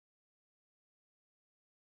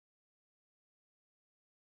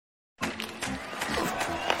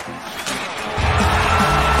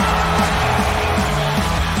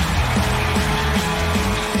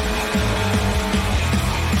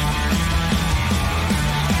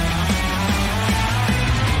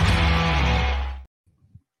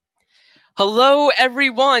Hello,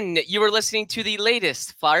 everyone. You are listening to the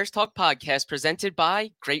latest Flyers Talk podcast presented by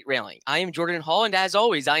Great Railing. I am Jordan Hall, and as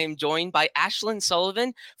always, I am joined by Ashlyn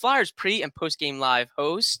Sullivan, Flyers pre- and post-game live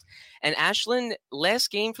host. And Ashlyn, last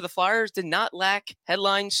game for the Flyers did not lack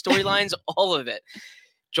headlines, storylines, all of it.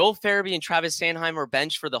 Joel Farabee and Travis Sanheim were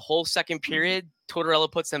benched for the whole second period.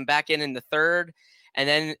 Tortorella puts them back in the third. And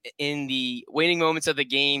then in the waning moments of the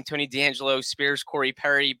game, Tony DeAngelo spears Corey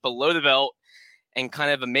Perry below the belt, and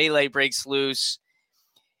kind of a melee breaks loose.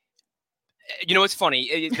 You know, it's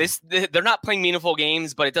funny. They're not playing meaningful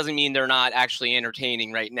games, but it doesn't mean they're not actually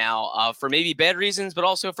entertaining right now for maybe bad reasons, but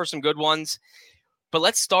also for some good ones. But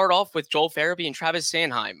let's start off with Joel Farabee and Travis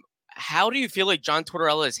Sanheim. How do you feel like John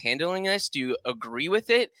Tortorella is handling this? Do you agree with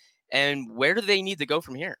it? And where do they need to go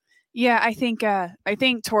from here? Yeah, I think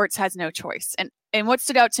Torts has no choice. And what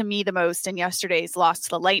stood out to me the most in yesterday's loss to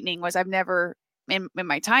the Lightning was I've never, in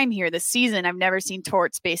my time here this season, I've never seen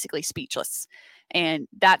Torts basically speechless. And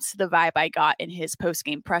that's the vibe I got in his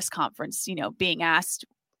post-game press conference, being asked,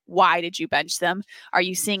 why did you bench them? Are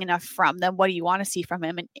you seeing enough from them? What do you want to see from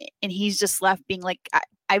him? And he's just left being like,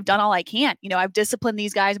 I've done all I can. I've disciplined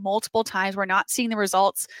these guys multiple times. We're not seeing the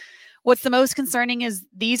results. What's the most concerning is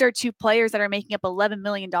these are two players that are making up $11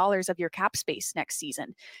 million of your cap space next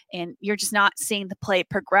season. And you're just not seeing the play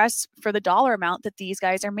progress for the dollar amount that these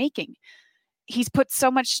guys are making. He's put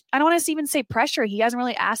so much, I don't want to even say pressure. He hasn't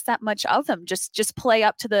really asked that much of them. Just play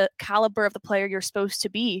up to the caliber of the player you're supposed to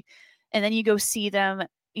be. And then you go see them,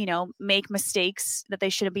 make mistakes that they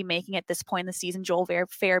shouldn't be making at this point in the season. Joel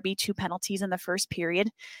Farabee, 2 penalties in the first period.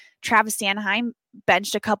 Travis Sanheim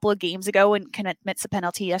benched a couple of games ago and commits a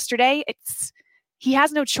penalty yesterday. He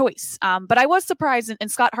has no choice. But I was surprised,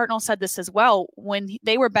 and Scott Hartnell said this as well, when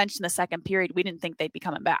they were benched in the second period, we didn't think they'd be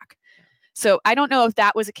coming back. So I don't know if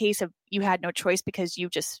that was a case of you had no choice because you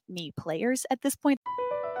just need players at this point.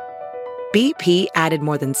 BP added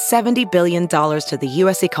more than $70 billion to the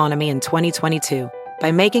U.S. economy in 2022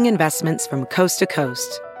 by making investments from coast to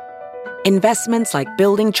coast. Investments like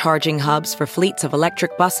building charging hubs for fleets of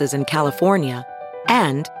electric buses in California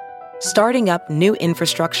and starting up new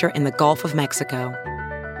infrastructure in the Gulf of Mexico.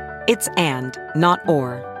 It's and, not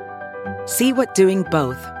or. See what doing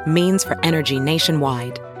both means for energy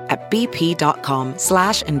nationwide at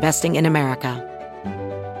bp.com/investing in America.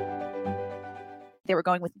 They were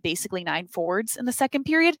going with basically 9 forwards in the second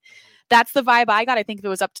period. That's the vibe I got. I think if it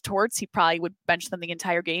was up to Torts, he probably would bench them the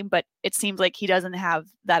entire game, but it seems like he doesn't have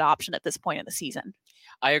that option at this point in the season.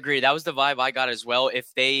 I agree. That was the vibe I got as well.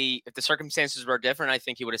 If the circumstances were different, I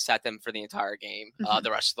think he would have sat them for the entire game,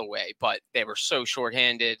 the rest of the way. But they were so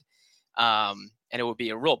shorthanded, and it would be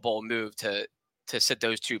a real bold move to sit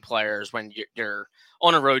those two players when you're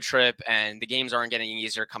on a road trip and the games aren't getting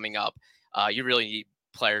easier coming up. You really need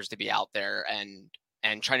players to be out there and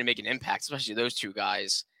trying to make an impact, especially those two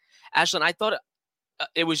guys. Ashlyn, I thought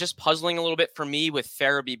it was just puzzling a little bit for me with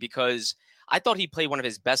Farabee because I thought he played one of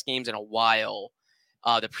his best games in a while.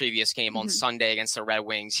 The previous game on Sunday against the Red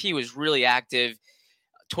Wings, he was really active.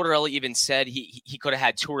 Tortorella even said he could have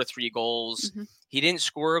had 2 or 3 goals. He didn't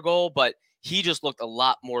score a goal, but he just looked a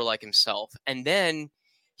lot more like himself. And then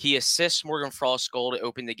he assists Morgan Frost's goal to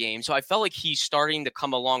open the game. So I felt like he's starting to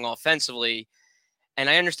come along offensively. And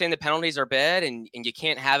I understand the penalties are bad and you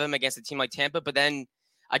can't have him against a team like Tampa, but then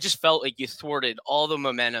I just felt like you thwarted all the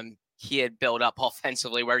momentum he had built up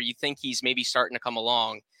offensively where you think he's maybe starting to come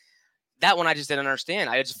along. That one I just didn't understand.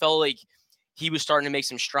 I just felt like he was starting to make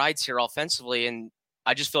some strides here offensively, and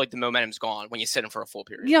I just feel like the momentum's gone when you sit him for a full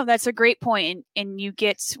period. That's a great point. And you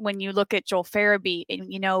get, when you look at Joel Farabee,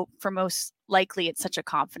 and for most likely it's such a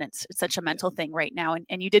confidence, it's such a mental thing right now.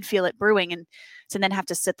 And you did feel it brewing, and to then have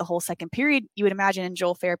to sit the whole second period, you would imagine in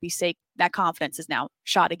Joel Farabee's sake, that confidence is now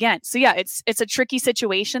shot again. So yeah, it's a tricky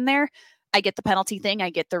situation there. I get the penalty thing. I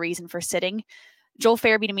get the reason for sitting. Joel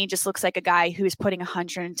Farabee to me just looks like a guy who is putting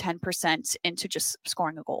 110% into just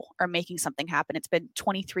scoring a goal or making something happen. It's been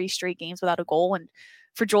 23 straight games without a goal. And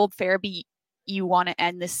for Joel Farabee, you want to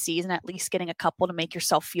end this season at least getting a couple to make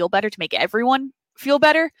yourself feel better, to make everyone feel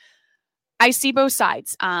better. I see both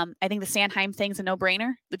sides. I think the Sanheim thing's a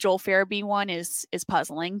no-brainer. The Joel Farabee one is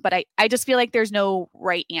puzzling, but I just feel like there's no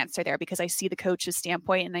right answer there because I see the coach's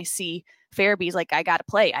standpoint and I see Farabee's like, I got to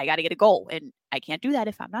play. I got to get a goal. And I can't do that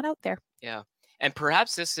if I'm not out there. Yeah. And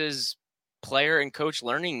perhaps this is player and coach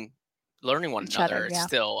learning one another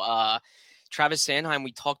still. Travis Sanheim,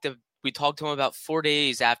 we talked to him about 4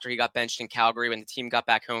 days after he got benched in Calgary when the team got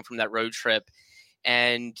back home from that road trip.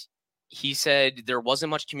 And he said there wasn't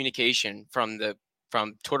much communication from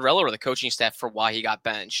Tortorella or the coaching staff for why he got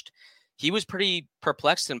benched. He was pretty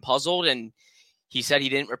perplexed and puzzled, and he said he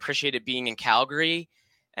didn't appreciate it being in Calgary.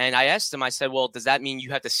 And I asked him, I said, well, does that mean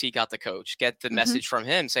you have to seek out the coach, get the message from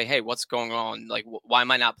him, say, hey, what's going on? Like, why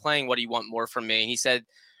am I not playing? What do you want more from me? And he said,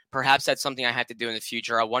 perhaps that's something I have to do in the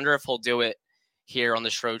future. I wonder if he'll do it here on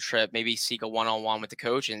this road trip, maybe seek a one-on-one with the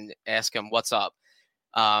coach and ask him what's up.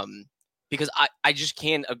 Because I just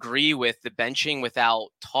can't agree with the benching without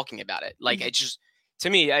talking about it. Like, it just, to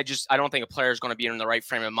me, I don't think a player is going to be in the right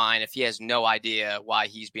frame of mind if he has no idea why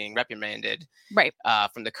he's being reprimanded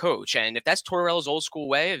from the coach. And if that's Tortorella's old school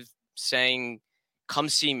way of saying, come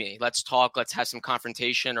see me, let's talk, let's have some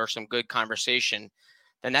confrontation or some good conversation,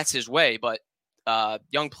 then that's his way. But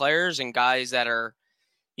young players and guys that are,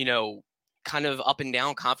 kind of up and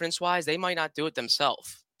down confidence wise, they might not do it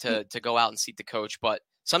themselves to go out and seek the coach. But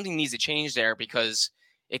something needs to change there because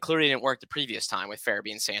it clearly didn't work the previous time with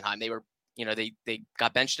Farabee and Sanheim. They were, they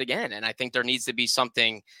got benched again. And I think there needs to be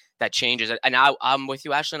something that changes. And I'm with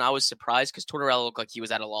you, Ashlyn. I was surprised because Tortorella looked like he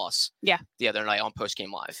was at a loss the other night on Post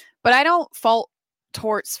Game Live. But I don't fault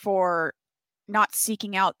Torts for not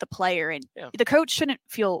seeking out the player. And the coach shouldn't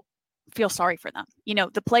feel sorry for them.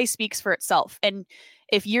 The play speaks for itself. And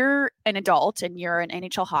if you're an adult and you're an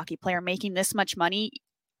NHL hockey player making this much money,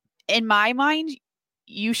 in my mind,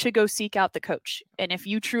 you should go seek out the coach. And if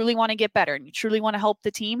you truly want to get better and you truly want to help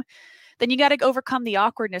the team, then you got to overcome the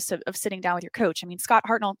awkwardness of sitting down with your coach. I mean, Scott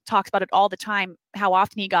Hartnell talks about it all the time, how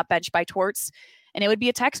often he got benched by Torts, and it would be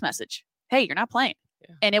a text message. Hey, you're not playing.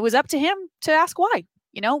 Yeah. And it was up to him to ask why.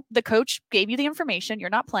 The coach gave you the information. You're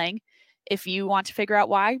not playing. If you want to figure out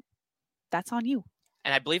why, that's on you.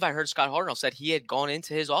 And I believe I heard Scott Hartnell said he had gone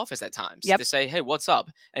into his office at times to say, hey, what's up?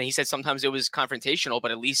 And he said sometimes it was confrontational, but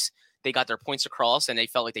at least they got their points across and they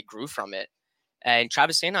felt like they grew from it. And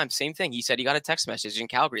Travis Sanheim, same thing. He said he got a text message in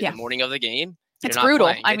Calgary the morning of the game. It's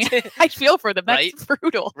brutal. I mean, I feel for them. That's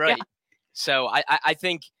brutal. Right. Yeah. So I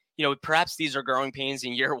think, perhaps these are growing pains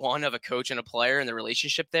in year one of a coach and a player and the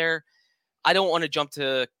relationship there. I don't want to jump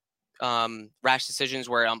to rash decisions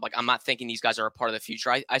where I'm not thinking these guys are a part of the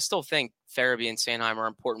future. I still think Farabee and Sanheim are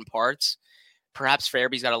important parts. Perhaps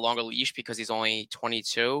Farabee's got a longer leash because he's only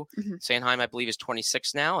 22. Sanheim, I believe, is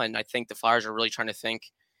 26 now. And I think the Flyers are really trying to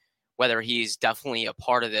think whether he's definitely a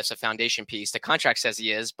part of this, a foundation piece. The contract says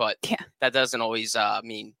he is, but that doesn't always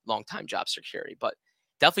mean long-time job security. But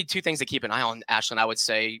definitely two things to keep an eye on, Ashlyn, I would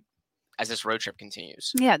say, as this road trip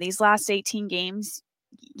continues. Yeah, these last 18 games,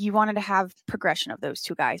 you wanted to have progression of those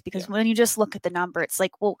two guys because when you just look at the number, it's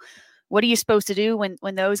like, well, what are you supposed to do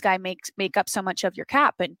when those guys make up so much of your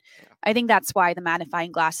cap? And I think that's why the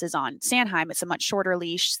magnifying glass is on Sanheim. It's a much shorter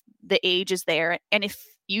leash. The age is there. And if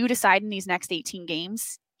you decide in these next 18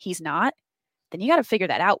 games, he's not, then you got to figure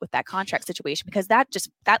that out with that contract situation because that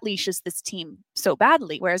leashes this team so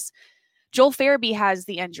badly. Whereas Joel Farabee has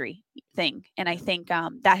the injury thing. And I think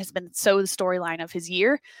that has been the storyline of his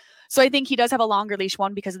year. So I think he does have a longer leash,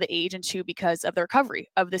 one, because of the age, and two, because of the recovery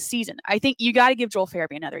of this season. I think you got to give Joel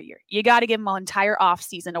Farabee another year. You got to give him an entire off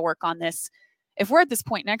season to work on this. If we're at this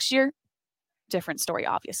point next year, different story,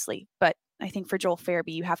 obviously. But I think for Joel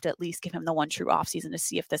Farabee, you have to at least give him the one true off season to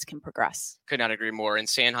see if this can progress. Could not agree more. And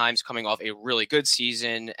Sanheim's coming off a really good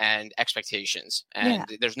season and expectations. And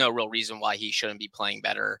there's no real reason why he shouldn't be playing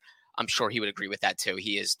better. I'm sure he would agree with that too.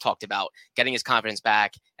 He has talked about getting his confidence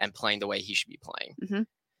back and playing the way he should be playing.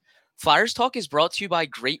 Flyers Talk is brought to you by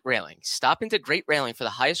Great Railing. Stop into Great Railing for the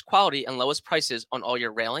highest quality and lowest prices on all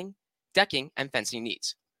your railing, decking, and fencing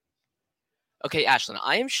needs. Okay, Ashlyn,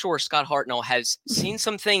 I am sure Scott Hartnell has seen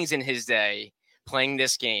some things in his day playing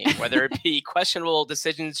this game, whether it be questionable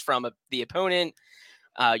decisions from the opponent.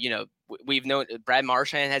 We've known Brad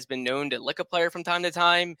Marchand has been known to lick a player from time to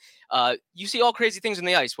time. You see all crazy things on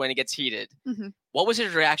the ice when it gets heated. What was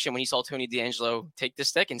his reaction when he saw Tony DeAngelo take the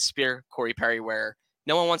stick and spear Corey Perry where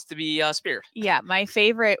no one wants to be speared? Yeah, my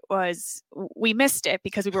favorite was we missed it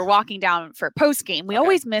because we were walking down for post game. We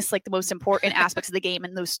always miss like the most important aspects of the game,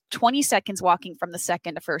 and those 20 seconds walking from the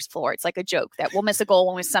second to first floor. It's like a joke that we'll miss a goal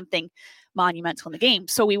when it's something monumental in the game.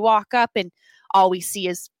 So we walk up and all we see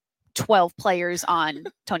is 12 players on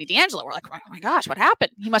Tony DeAngelo. We're like, oh my gosh, what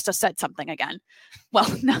happened? He must have said something again. Well,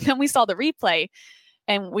 then we saw the replay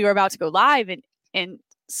and we were about to go live, and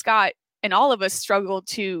Scott and all of us struggled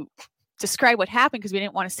to describe what happened because we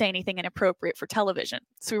didn't want to say anything inappropriate for television.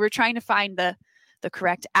 So we were trying to find the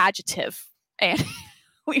correct adjective, and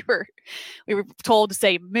we were told to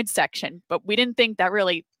say midsection, but we didn't think that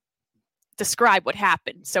really described what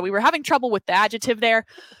happened. So we were having trouble with the adjective there.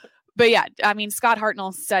 But yeah, I mean, Scott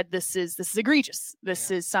Hartnell said this is egregious.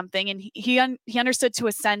 This is something, and he understood to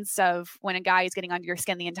a sense of when a guy is getting under your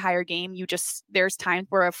skin the entire game. There's times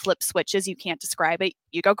where a flip switches, you can't describe it.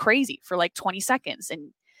 You go crazy for like 20 seconds,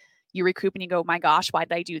 and you recoup and you go, my gosh, why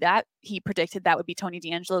did I do that? He predicted that would be Tony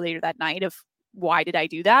DeAngelo later that night of why did I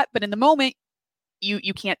do that? But in the moment,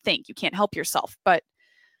 you can't think, you can't help yourself. But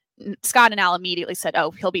Scott and Al immediately said,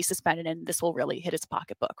 oh, he'll be suspended and this will really hit his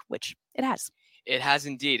pocketbook, which it has. It has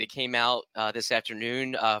indeed. It came out this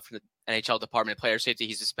afternoon from the NHL Department of Player Safety.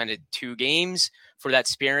 He suspended 2 games for that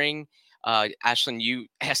spearing. Ashlyn, you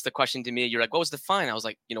asked the question to me. You're like, what was the fine? I was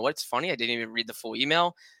like, you know what? It's funny. I didn't even read the full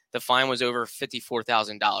email. The fine was over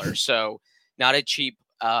 $54,000. So not a cheap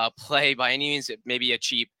play by any means. It may be a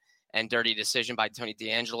cheap and dirty decision by Tony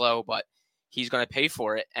DeAngelo, but he's going to pay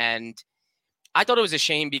for it. And I thought it was a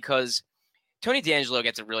shame because Tony DeAngelo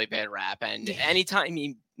gets a really bad rap. And anytime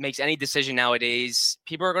he makes any decision nowadays,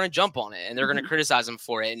 people are going to jump on it and they're going to criticize him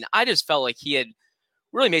for it. And I just felt like he had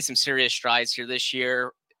really made some serious strides here this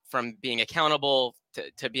year, from being accountable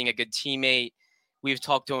to being a good teammate. We've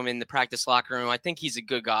talked to him in the practice locker room. I think he's a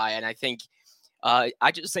good guy. And I think,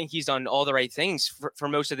 I just think he's done all the right things for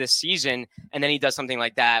most of this season. And then he does something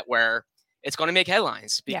like that where it's going to make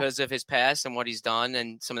headlines because of his past and what he's done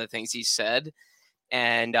and some of the things he's said.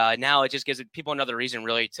 And now it just gives people another reason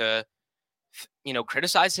really to,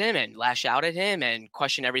 criticize him and lash out at him and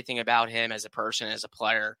question everything about him as a person, as a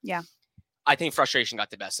player. Yeah. I think frustration got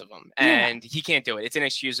the best of him and he can't do it. It's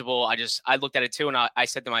inexcusable. I looked at it too. And I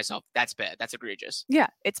said to myself, that's bad. That's egregious. Yeah,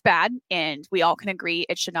 it's bad. And we all can agree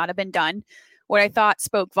it should not have been done. What I thought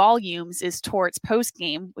spoke volumes is Torts post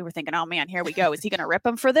game. We were thinking, oh man, here we go. Is he going to rip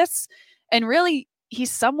him for this? And really, he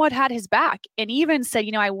somewhat had his back and even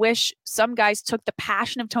said, I wish some guys took the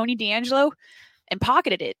passion of Tony DeAngelo and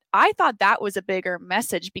pocketed it. I thought that was a bigger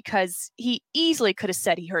message because he easily could have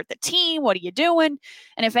said he hurt the team. What are you doing?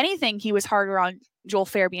 And if anything, he was harder on Joel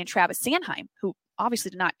Farabee and Travis Sanheim, who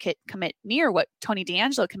obviously did not commit near what Tony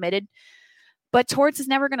DeAngelo committed. But Torts is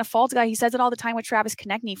never going to fault a guy. He says it all the time with Travis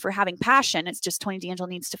Konechny for having passion. It's just Tony DeAngelo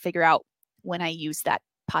needs to figure out when I use that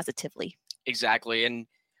positively. Exactly. And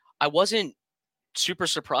I wasn't super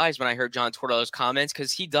surprised when I heard John Tortorella's comments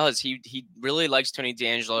because he does. He really likes Tony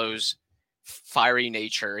DeAngelo's fiery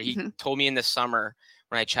nature. He told me in the summer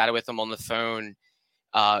when I chatted with him on the phone,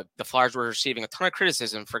 the Flyers were receiving a ton of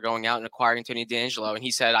criticism for going out and acquiring Tony DeAngelo. And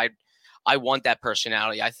he said, I want that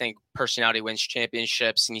personality. I think personality wins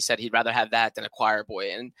championships. And he said he'd rather have that than a choir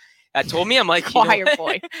boy. And that told me, I'm like, choir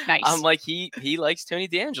boy. Nice. I'm like, he likes Tony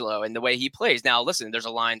DeAngelo and the way he plays. Now, listen, there's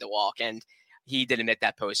a line to walk. And he did admit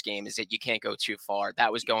that post game is that you can't go too far.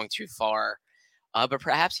 That was going too far. But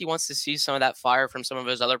perhaps he wants to see some of that fire from some of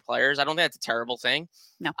his other players. I don't think that's a terrible thing.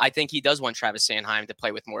 No. I think he does want Travis Sanheim to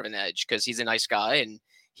play with more of an edge because he's a nice guy. And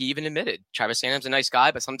he even admitted Travis Sanheim's a nice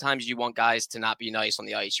guy, but sometimes you want guys to not be nice on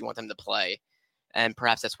the ice. You want them to play. And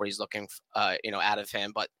perhaps that's what he's looking, out of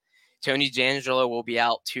him. But Tony DeAngelo will be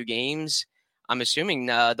out 2 games. I'm assuming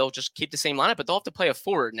they'll just keep the same lineup, but they'll have to play a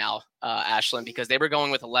forward now, Ashlyn, because they were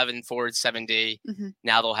going with 11 forwards, 7D.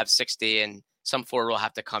 Now they'll have 6D, and some forward will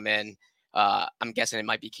have to come in. I'm guessing it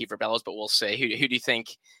might be Kiefer Bellows, but we'll see. Who do you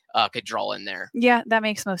think could draw in there? Yeah, that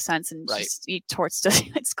makes most sense. And right. Torts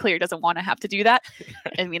it's clear doesn't want to have to do that.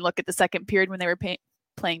 I mean, look at the second period when they were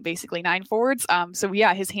playing basically 9 forwards. So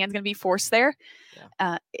yeah, his hand's going to be forced there.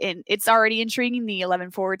 Yeah. And it's already intriguing, the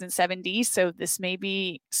 11 forwards and 7D. So this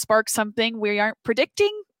maybe spark something we aren't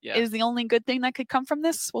predicting is the only good thing that could come from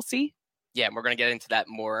this. We'll see. Yeah, and we're going to get into that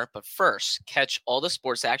more. But first, catch all the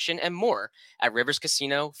sports action and more at Rivers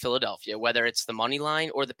Casino Philadelphia. Whether it's the money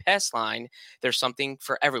line or the pass line, there's something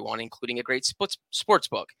for everyone, including a great sports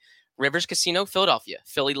book. Rivers Casino Philadelphia.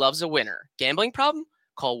 Philly loves a winner. Gambling problem?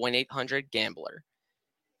 Call 1-800-GAMBLER.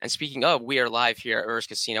 And speaking of, we are live here at Rivers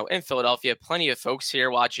Casino in Philadelphia. Plenty of folks here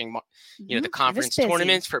watching, the conference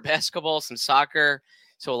tournaments for basketball, some soccer.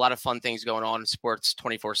 So a lot of fun things going on in sports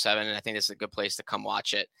 24/7. And I think this is a good place to come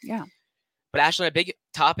watch it. Yeah. But actually, a big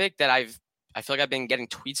topic that I feel like I've been getting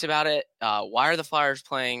tweets about it. Why are the Flyers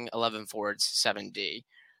playing 11 forwards, 7D?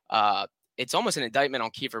 It's almost an indictment on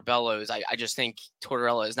Kiefer Bellows. I just think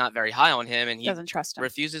Tortorella is not very high on him, and he doesn't trust him.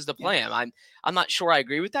 Refuses to play him. I'm not sure I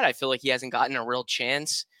agree with that. I feel like he hasn't gotten a real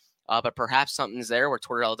chance, but perhaps something's there where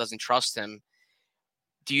Tortorella doesn't trust him.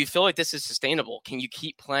 Do you feel like this is sustainable? Can you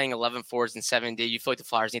keep playing 11 forwards and 7D? You feel like the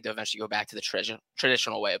Flyers need to eventually go back to the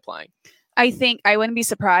traditional way of playing? I think I wouldn't be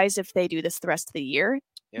surprised if they do this the rest of the year.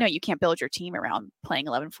 Yeah. No, you can't build your team around playing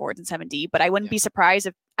 11 forwards and 7D, but I wouldn't be surprised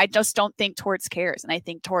if I just don't think Torts cares. And I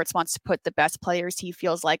think Torts wants to put the best players he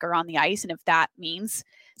feels like are on the ice. And if that means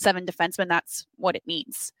 7 defensemen, that's what it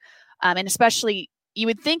means. And especially you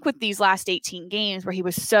would think with these last 18 games where he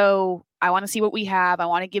was I want to see what we have. I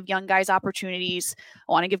want to give young guys opportunities.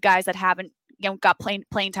 I want to give guys that haven't got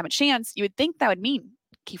playing time a chance. You would think that would mean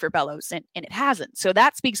Kiefer Bellows, and it hasn't. So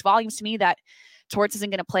that speaks volumes to me that Torts isn't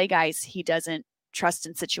going to play guys he doesn't trust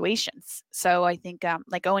in situations. So I think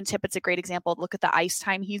like Owen Tippett's a great example. Look at the ice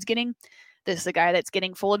time he's getting. This is a guy that's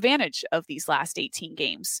getting full advantage of these last 18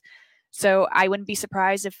 games. So I wouldn't be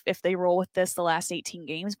surprised if they roll with this the last 18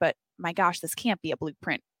 games, but my gosh, this can't be a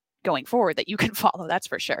blueprint going forward that you can follow. That's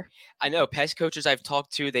for sure. I know past coaches I've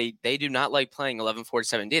talked to, they do not like playing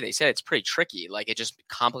 11-4-7D. They said it's pretty tricky. Like it just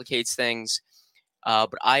complicates things.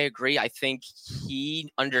 But I agree. I think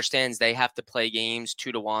he understands they have to play games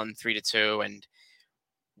 2-1, 3-2, and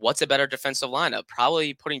what's a better defensive lineup?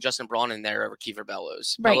 Probably putting Justin Braun in there over Kiefer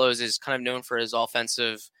Bellows. Right. Bellows is kind of known for his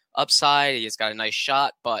offensive upside. He's got a nice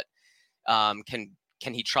shot, but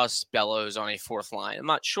can he trust Bellows on a fourth line? I'm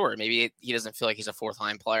not sure. Maybe he doesn't feel like he's a fourth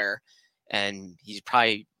line player, and he's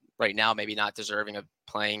probably right now maybe not deserving of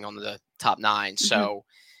playing on the top 9. Mm-hmm. So,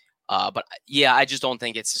 but yeah, I just don't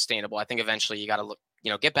think it's sustainable. I think eventually you got to look,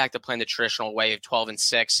 get back to playing the traditional way of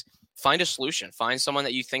 12-6. Find a solution. Find someone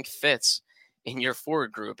that you think fits in your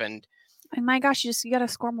forward group, and my gosh, you got to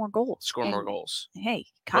score more goals. More goals. Hey,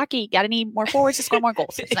 Cocky, got to need more forwards to score more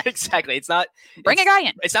goals. Exactly. It's not bring a guy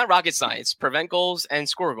in. It's not rocket science. Prevent goals and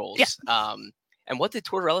score goals. Yeah. And what did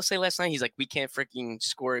Tortorella say last night? He's like, we can't freaking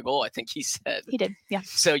score a goal. I think he said. He did. Yeah.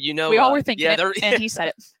 So we all were thinking it, and he said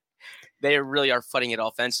it. They really are fighting it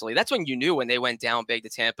offensively. That's when you knew when they went down big to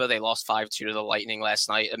Tampa. They lost 5-2 to the Lightning last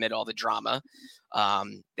night amid all the drama.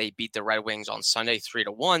 They beat the Red Wings on Sunday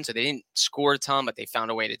 3-1, so they didn't score a ton, but they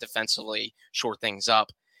found a way to defensively shore things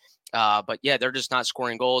up. But yeah, they're just not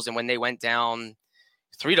scoring goals. And when they went down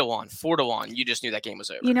 3-1, 4-1, you just knew that game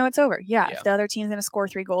was over. It's over. Yeah. If the other team's going to score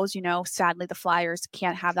 3 goals, sadly the Flyers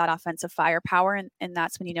can't have that offensive firepower, and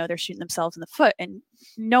that's when they're shooting themselves in the foot. And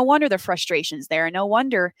no wonder the frustration's there, and no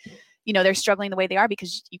wonder they're struggling the way they are,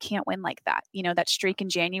 because you can't win like that. That streak in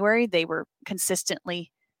January, they were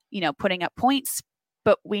consistently putting up points,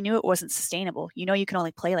 but we knew it wasn't sustainable. You can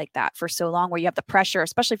only play like that for so long, where you have the pressure,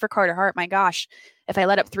 especially for Carter Hart. My gosh, if I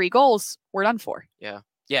let up 3 goals, we're done for. Yeah.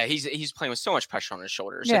 He's playing with so much pressure on his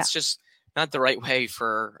shoulders. Yeah. It's just not the right way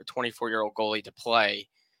for a 24-year-old goalie to play.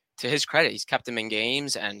 To his credit, he's kept them in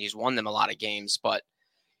games and he's won them a lot of games,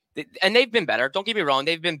 and they've been better. Don't get me wrong.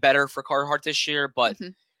 They've been better for Carter Hart this year, but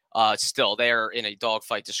still they're in a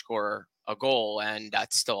dogfight to score a goal, and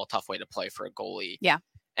that's still a tough way to play for a goalie. Yeah.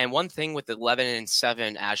 And one thing with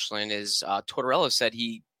 11-7, Ashlyn, is Tortorella said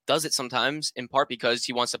he does it sometimes in part because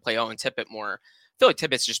he wants to play Owen Tippett more. I feel like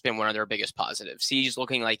Tippett's just been one of their biggest positives. He's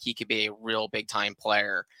looking like he could be a real big-time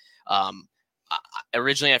player.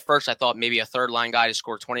 Originally, at first, I thought maybe a third-line guy to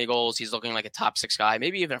score 20 goals. He's looking like a top-6 guy,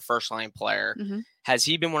 maybe even a first-line player. Mm-hmm. Has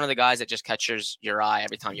he been one of the guys that just catches your eye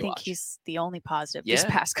every time you watch? I think he's the only positive this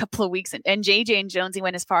past couple of weeks. And JJ and Jonesy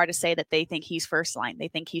went as far to say that they think he's first-line. They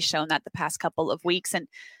think he's shown that the past couple of weeks. And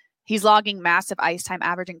he's logging massive ice time,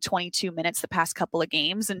 averaging 22 minutes the past couple of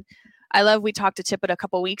games. And I love, we talked to Tippett a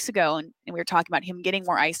couple of weeks ago, and we were talking about him getting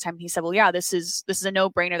more ice time. And he said, well, yeah, this is a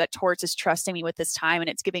no-brainer that Torts is trusting me with this time, and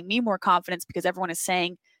it's giving me more confidence because everyone is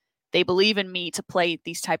saying they believe in me to play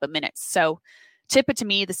these type of minutes. So Tippett, to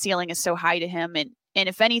me, the ceiling is so high to him. And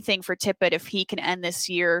if anything for Tippett, if he can end this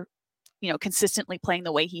year, consistently playing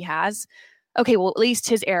the way he has, okay, well, at least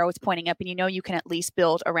his arrow is pointing up, and you can at least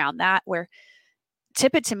build around that, where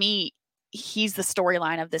Tippett, to me, he's the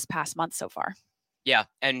storyline of this past month so far. Yeah,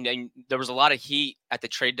 and there was a lot of heat at the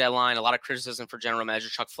trade deadline, a lot of criticism for general manager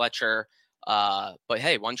Chuck Fletcher. But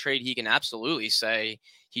hey, one trade he can absolutely say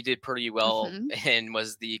he did pretty well and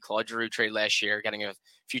was the Claude Giroux trade last year, getting a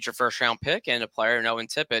future first-round pick and a player in Owen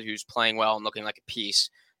Tippett who's playing well and looking like a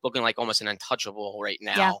piece, looking like almost an untouchable right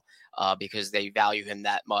now because they value him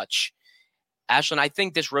that much. Ashlyn, I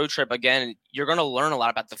think this road trip, again, you're going to learn a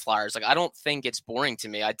lot about the Flyers. Like, I don't think it's boring to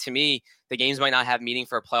me. To me, the games might not have meaning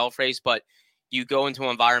for a playoff race, but you go into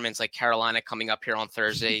environments like Carolina coming up here on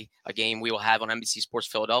Thursday, a game we will have on NBC Sports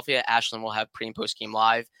Philadelphia. Ashlyn will have pre- and post-game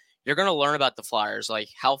live. You're going to learn about the Flyers. Like,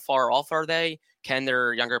 how far off are they? Can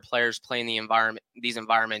their younger players play in these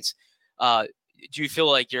environments? Do you feel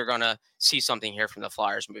like you're going to see something here from the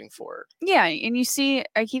Flyers moving forward? Yeah, and you see,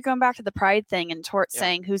 I keep going back to the pride thing and Torts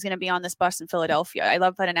saying who's going to be on this bus in Philadelphia. I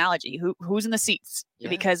love that analogy. Who's in the seats?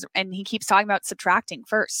 And he keeps talking about subtracting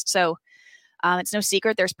first. So it's no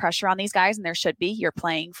secret there's pressure on these guys, and there should be. You're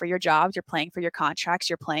playing for your jobs, you're playing for your contracts,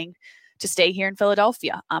 you're playing to stay here in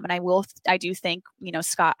Philadelphia. And I do think,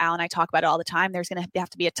 Scott Allen, I talk about it all the time. There's going to have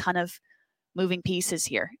to be a ton of moving pieces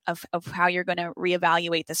here of how you're going to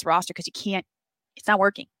reevaluate this roster, because it's not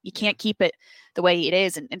working. You can't keep it the way it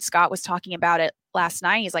is. And Scott was talking about it last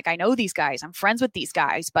night. He's like, I know these guys, I'm friends with these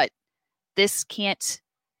guys, but this can't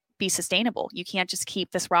be sustainable. You can't just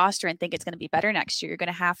keep this roster and think it's going to be better next year. You're going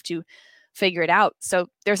to have to figure it out. So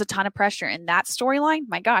there's a ton of pressure in that storyline.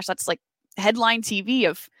 My gosh, that's like headline TV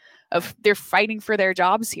of they're fighting for their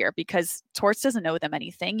jobs here because Torts doesn't owe them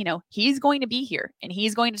anything. You know, he's going to be here and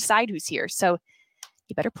he's going to decide who's here. So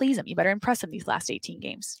you better please him. You better impress him these last 18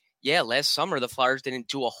 games. Yeah, last summer, the Flyers didn't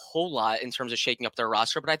do a whole lot in terms of shaking up their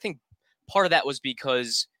roster, but I think part of that was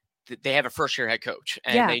because they have a first-year head coach,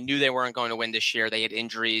 and they knew they weren't going to win this year. They had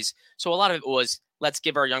injuries. So a lot of it was, let's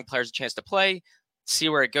give our young players a chance to play, see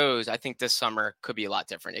where it goes. I think this summer could be a lot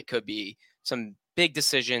different. It could be some big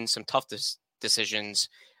decisions, some tough decisions.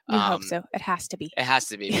 I hope so. It has to be. It has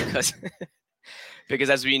to be because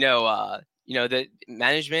as we know, the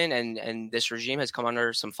management and this regime has come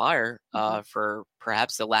under some fire for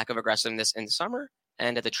perhaps the lack of aggressiveness in the summer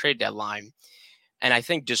and at the trade deadline. And I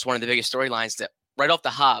think just one of the biggest storylines that right off the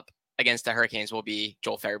hop against the Hurricanes will be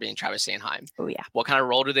Joel Farabee and Travis Sanheim. Oh, yeah. What kind of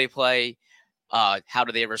role do they play? How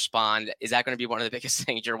do they respond? Is that going to be one of the biggest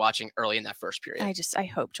things you're watching early in that first period? I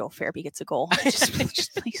hope Joel Farabee gets a goal. Just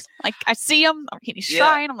please. Like, I see him. He's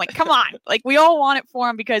trying. I'm like, come on. Like, we all want it for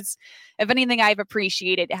him because if anything, I've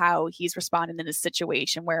appreciated how he's responded in this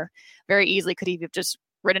situation where very easily could he have just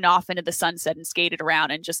ridden off into the sunset and skated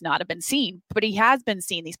around and just not have been seen. But he has been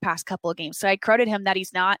seen these past couple of games. So I credit him that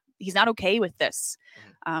he's not okay with this.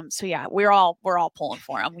 So yeah, we're all pulling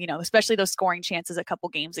for him, especially those scoring chances a couple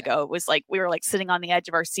games ago. It was like, we were like sitting on the edge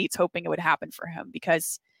of our seats hoping it would happen for him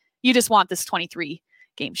because you just want this 23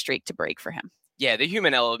 game streak to break for him. Yeah. The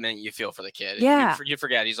human element you feel for the kid. Yeah. You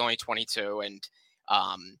forget he's only 22 and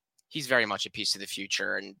he's very much a piece of the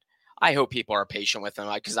future. And I hope people are patient with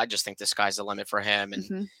him because I just think the sky's the limit for him.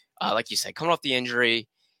 And like you said, coming off the injury,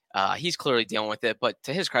 he's clearly dealing with it. But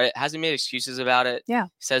to his credit, hasn't made excuses about it. Yeah.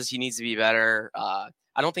 Says he needs to be better.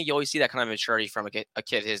 I don't think you always see that kind of maturity from a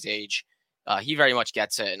kid his age. He very much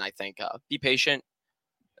gets it. And I think be patient,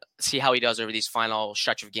 see how he does over these final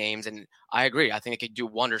stretch of games. And I agree. I think it could do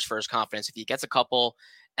wonders for his confidence. If he gets a couple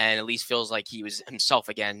and at least feels like he was himself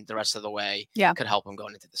again the rest of the way, could help him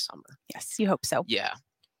going into the summer. Yes, you hope so. Yeah.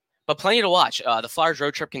 But plenty to watch. The Flyers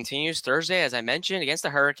road trip continues Thursday, as I mentioned, against the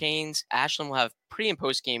Hurricanes. Ashland will have pre- and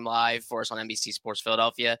post-game live for us on NBC Sports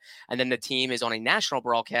Philadelphia. And then the team is on a national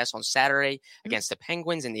broadcast on Saturday against the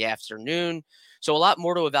Penguins in the afternoon. So a lot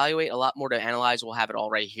more to evaluate, a lot more to analyze. We'll have it all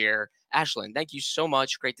right here. Ashland, thank you so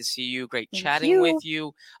much. Great to see you. Great chatting with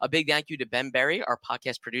you. A big thank you to Ben Berry, our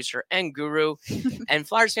podcast producer and guru. And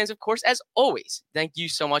Flyers fans, of course, as always, thank you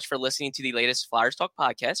so much for listening to the latest Flyers Talk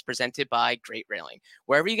podcast presented by Great Railing.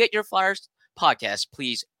 Wherever you get your Flyers podcast,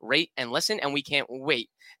 please rate and listen, and we can't wait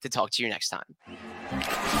to talk to you next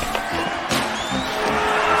time.